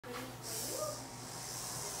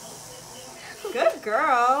Good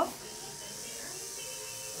girl.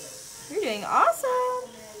 You're doing awesome.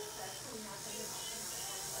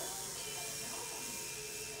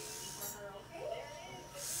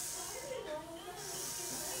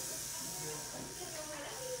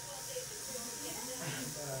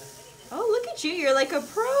 Oh, look at you. You're like a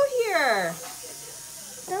pro here.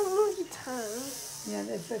 Don't move your tongue. Yeah,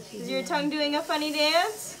 that's what she's Is your tongue doing a funny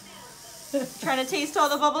dance? Trying to taste all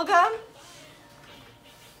the bubble gum?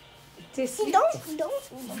 Don't.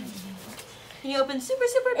 Can you open super,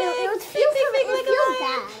 super big? It would Big, like a lion.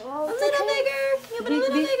 bad. Well, A little bigger. Can you open a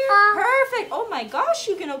little bigger? Perfect. Oh my gosh,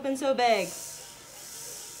 you can open so big.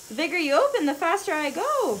 The bigger you open, the faster I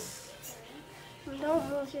go. Don't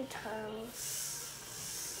move your tongue.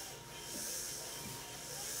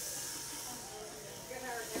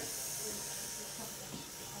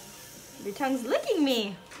 Your tongue's licking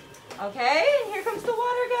me. Okay, here comes the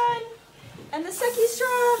water gun and the sucky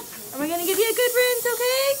straw. And we're gonna give you a good rinse,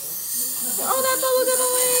 okay? All that bubble gum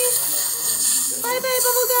away. Bye-bye,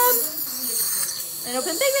 bubble gum. And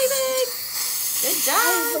open big, big, big. Good It's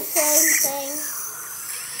job. the same thing.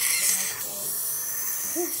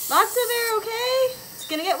 Lots of air, okay? It's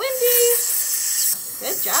gonna get windy.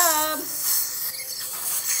 Good job.